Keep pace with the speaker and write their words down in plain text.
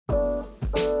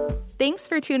Thanks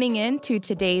for tuning in to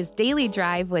today's Daily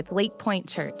Drive with Lake Point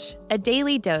Church, a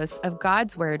daily dose of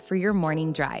God's Word for your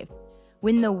morning drive.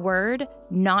 When the Word,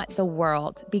 not the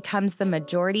world, becomes the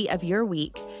majority of your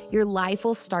week, your life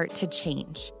will start to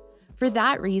change. For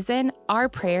that reason, our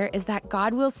prayer is that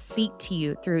God will speak to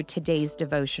you through today's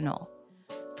devotional.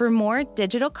 For more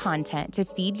digital content to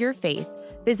feed your faith,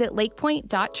 visit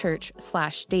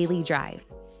lakepoint.church/dailydrive.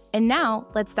 And now,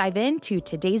 let's dive into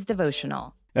today's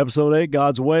devotional. Episode 8,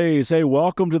 God's Ways. Hey,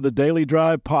 welcome to the Daily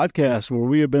Drive podcast, where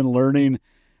we have been learning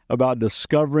about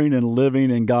discovering and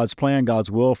living in God's plan, God's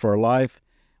will for our life.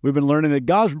 We've been learning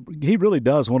that He really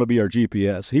does want to be our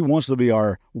GPS. He wants to be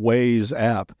our Waze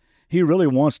app. He really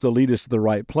wants to lead us to the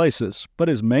right places. But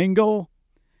His main goal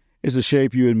is to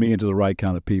shape you and me into the right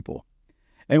kind of people.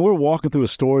 And we're walking through a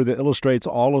story that illustrates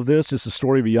all of this. It's the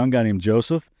story of a young guy named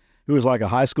Joseph, who is like a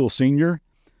high school senior,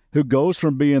 who goes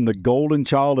from being the golden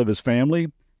child of his family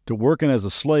to working as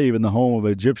a slave in the home of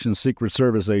an Egyptian Secret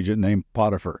Service agent named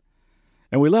Potiphar.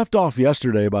 And we left off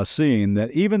yesterday by seeing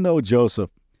that even though Joseph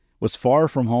was far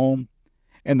from home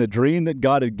and the dream that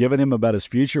God had given him about his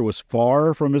future was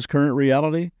far from his current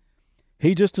reality,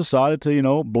 he just decided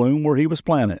to, bloom where he was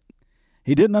planted.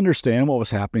 He didn't understand what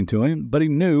was happening to him, but he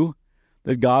knew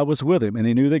that God was with him, and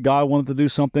he knew that God wanted to do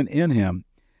something in him.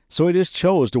 So he just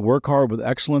chose to work hard with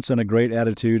excellence and a great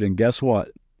attitude, and guess what?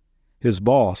 His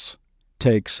boss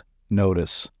takes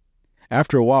notice.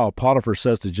 After a while, Potiphar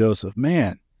says to Joseph,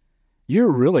 "Man,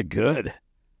 you're really good.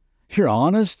 You're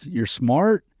honest, you're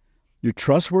smart, you're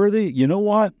trustworthy. You know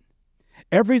what?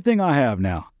 Everything I have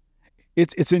now,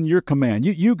 it's in your command.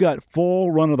 You got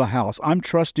full run of the house. I'm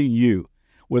trusting you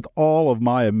with all of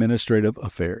my administrative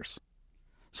affairs."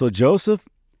 So Joseph,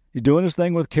 he's doing his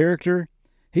thing with character.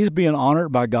 He's being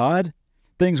honored by God.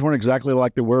 Things weren't exactly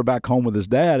like they were back home with his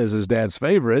dad as his dad's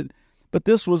favorite, but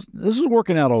this was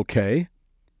working out okay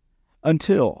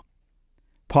until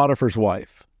Potiphar's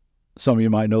wife, some of you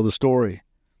might know the story,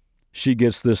 she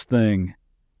gets this thing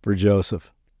for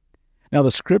Joseph. Now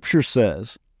the scripture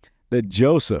says that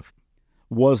Joseph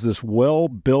was this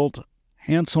well-built,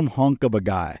 handsome hunk of a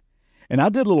guy. And I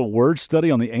did a little word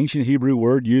study on the ancient Hebrew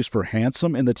word used for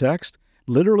handsome in the text.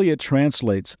 Literally, it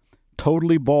translates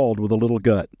totally bald with a little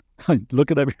gut.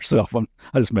 Look it up yourself.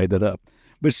 I just made that up.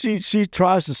 But she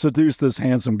tries to seduce this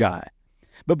handsome guy.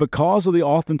 But because of the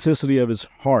authenticity of his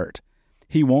heart,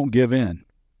 he won't give in.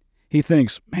 He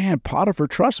thinks, man, Potiphar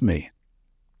trusts me.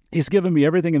 He's given me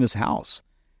everything in his house.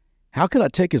 How could I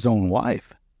take his own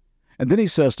wife? And then he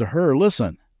says to her,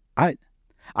 listen, I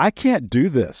can't do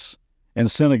this and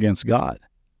sin against God.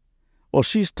 Well,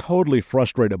 she's totally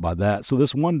frustrated by that. So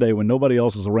this one day when nobody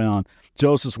else is around,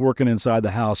 Joseph's working inside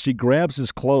the house. She grabs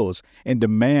his clothes and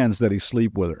demands that he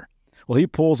sleep with her. Well, he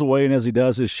pulls away, and as he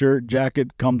does, his shirt,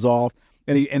 jacket comes off,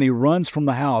 and he runs from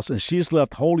the house, and she's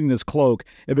left holding his cloak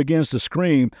and begins to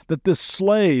scream that this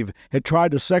slave had tried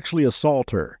to sexually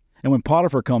assault her. And when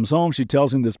Potiphar comes home, she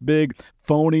tells him this big,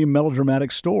 phony,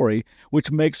 melodramatic story, which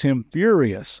makes him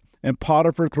furious. And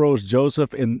Potiphar throws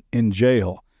Joseph in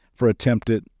jail for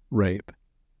attempted rape.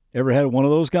 Ever had one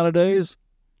of those kind of days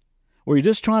where you're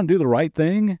just trying to do the right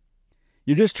thing?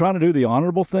 You're just trying to do the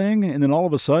honorable thing, and then all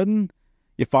of a sudden,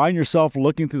 you find yourself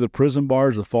looking through the prison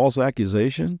bars of false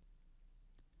accusation?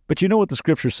 But you know what the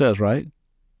scripture says, right?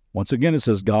 Once again, it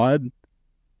says God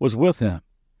was with him.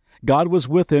 God was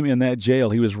with him in that jail.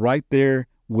 He was right there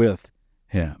with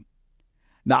him.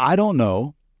 Now, I don't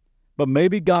know, but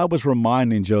maybe God was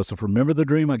reminding Joseph, remember the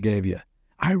dream I gave you?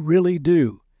 I really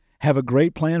do have a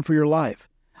great plan for your life.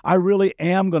 I really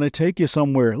am going to take you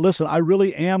somewhere. Listen, I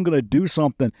really am going to do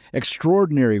something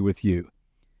extraordinary with you.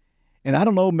 And I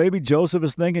don't know, maybe Joseph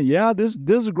is thinking, yeah, this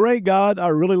is great, God. I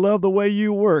really love the way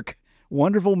you work.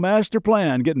 Wonderful master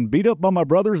plan, getting beat up by my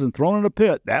brothers and thrown in a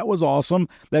pit. That was awesome.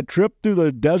 That trip through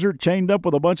the desert chained up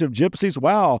with a bunch of gypsies.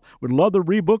 Wow, would love to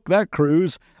rebook that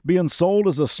cruise. Being sold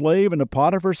as a slave into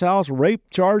Potiphar's house, rape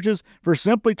charges for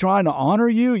simply trying to honor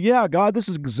you. Yeah, God, this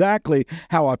is exactly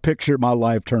how I pictured my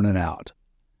life turning out.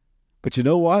 But you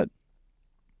know what?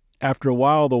 After a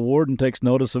while, the warden takes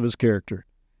notice of his character,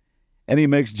 and he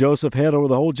makes Joseph head over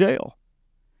the whole jail.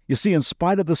 You see, in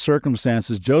spite of the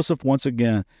circumstances, Joseph once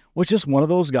again was just one of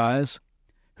those guys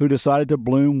who decided to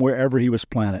bloom wherever he was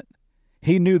planted.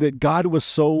 He knew that God was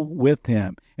so with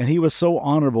him, and he was so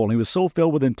honorable, and he was so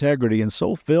filled with integrity and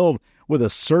so filled with a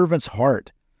servant's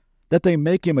heart that they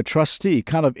make him a trustee,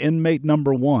 kind of inmate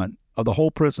number one of the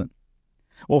whole prison.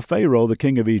 Well, Pharaoh, the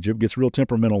king of Egypt, gets real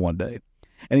temperamental one day,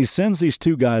 and he sends these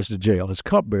two guys to jail, his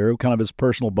cupbearer, kind of his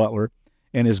personal butler,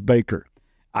 and his baker.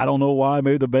 I don't know why.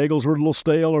 Maybe the bagels were a little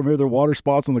stale, or maybe there were water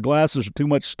spots on the glasses or too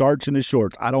much starch in his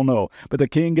shorts. I don't know. But the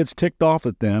king gets ticked off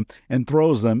at them and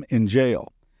throws them in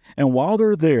jail. And while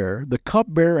they're there, the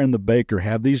cupbearer and the baker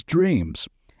have these dreams.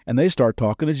 And they start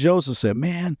talking to Joseph, said,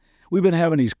 man, we've been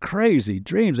having these crazy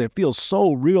dreams. They feel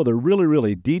so real. They're really,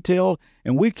 really detailed,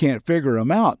 and we can't figure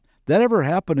them out. That ever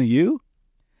happen to you?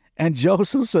 And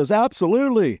Joseph says,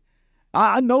 absolutely.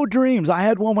 I know dreams. I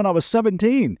had one when I was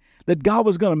 17, that God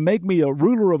was going to make me a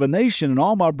ruler of a nation, and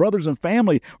all my brothers and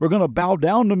family were going to bow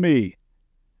down to me.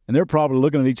 And they're probably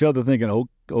looking at each other thinking, oh,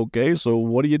 okay, so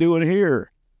what are you doing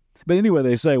here? But anyway,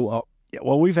 they say, well,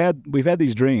 we've had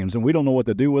these dreams, and we don't know what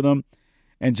to do with them.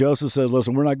 And Joseph says,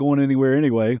 listen, we're not going anywhere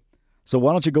anyway, so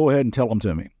why don't you go ahead and tell them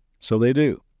to me? So they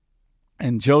do.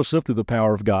 And Joseph, through the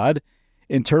power of God,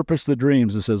 interprets the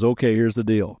dreams and says, okay, here's the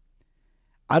deal.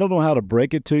 I don't know how to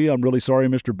break it to you. I'm really sorry,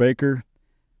 Mr. Baker,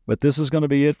 but this is going to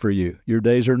be it for you. Your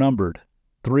days are numbered.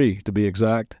 3, to be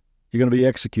exact. You're going to be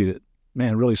executed.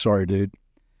 Man, really sorry, dude.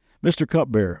 Mr.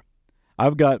 Cupbearer,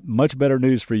 I've got much better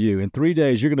news for you. In 3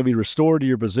 days, you're going to be restored to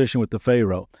your position with the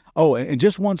Pharaoh. Oh, and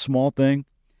just one small thing.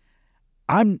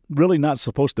 I'm really not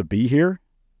supposed to be here.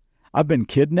 I've been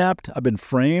kidnapped. I've been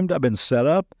framed. I've been set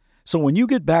up. So when you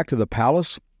get back to the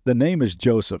palace, the name is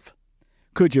Joseph.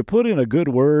 Could you put in a good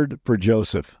word for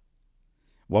Joseph?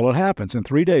 Well, it happens. In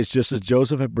 3 days, just as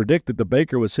Joseph had predicted, the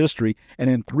baker was history. And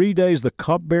in 3 days, the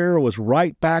cupbearer was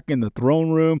right back in the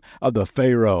throne room of the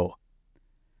Pharaoh.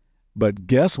 But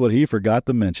guess what he forgot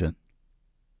to mention?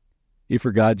 He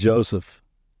forgot Joseph.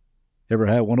 Ever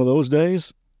had one of those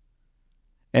days?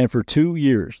 And for 2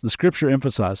 years, the scripture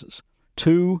emphasizes,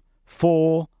 2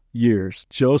 full years,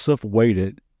 Joseph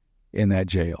waited in that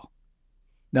jail.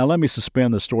 Now, let me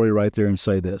suspend the story right there and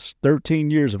say this.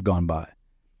 13 years have gone by.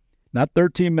 Not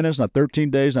 13 minutes, not 13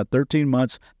 days, not 13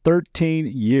 months, 13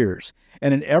 years.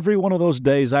 And in every one of those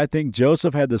days, I think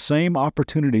Joseph had the same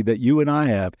opportunity that you and I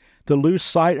have to lose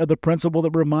sight of the principle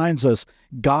that reminds us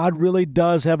God really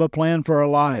does have a plan for our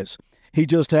lives. He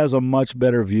just has a much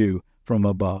better view from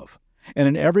above. And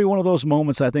in every one of those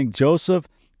moments, I think Joseph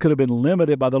could have been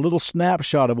limited by the little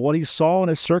snapshot of what he saw in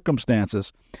his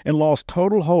circumstances and lost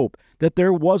total hope that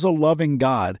there was a loving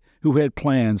God who had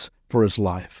plans for his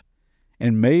life.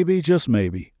 And maybe, just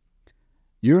maybe,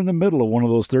 you're in the middle of one of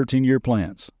those 13-year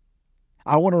plans.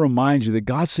 I want to remind you that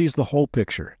God sees the whole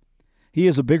picture. He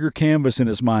has a bigger canvas in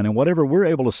his mind, and whatever we're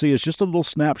able to see is just a little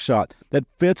snapshot that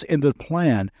fits in the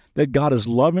plan that God is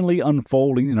lovingly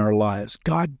unfolding in our lives.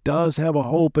 God does have a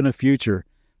hope and a future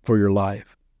for your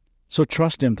life. So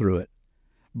trust him through it.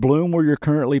 Bloom where you're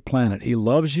currently planted. He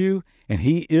loves you, and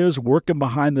he is working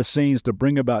behind the scenes to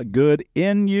bring about good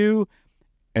in you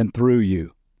and through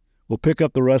you. We'll pick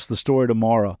up the rest of the story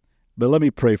tomorrow, but let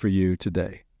me pray for you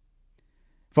today.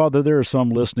 Father, there are some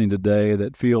listening today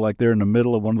that feel like they're in the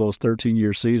middle of one of those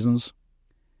 13-year seasons.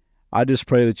 I just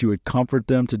pray that you would comfort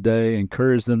them today,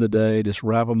 encourage them today, just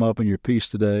wrap them up in your peace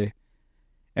today,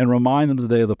 and remind them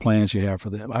today of the plans you have for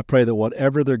them. I pray that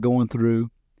whatever they're going through,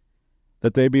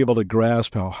 that they be able to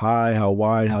grasp how high, how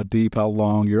wide, how deep, how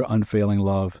long your unfailing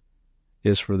love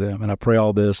is for them. And I pray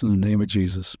all this in the name of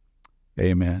Jesus.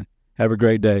 Amen. Have a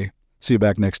great day. See you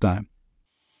back next time.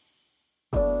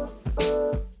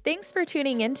 Thanks for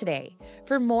tuning in today.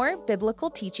 For more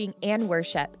biblical teaching and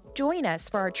worship, join us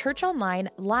for our Church Online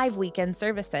live weekend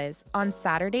services on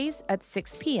Saturdays at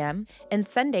 6 p.m. and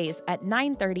Sundays at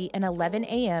 9:30 and 11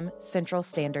 a.m. Central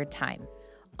Standard Time.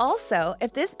 Also,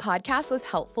 if this podcast was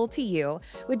helpful to you,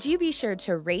 would you be sure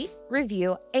to rate,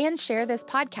 review, and share this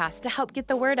podcast to help get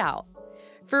the word out?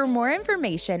 For more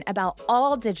information about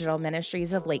all digital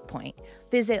ministries of Lake Point,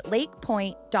 visit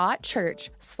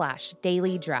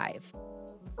lakepoint.church/dailydrive.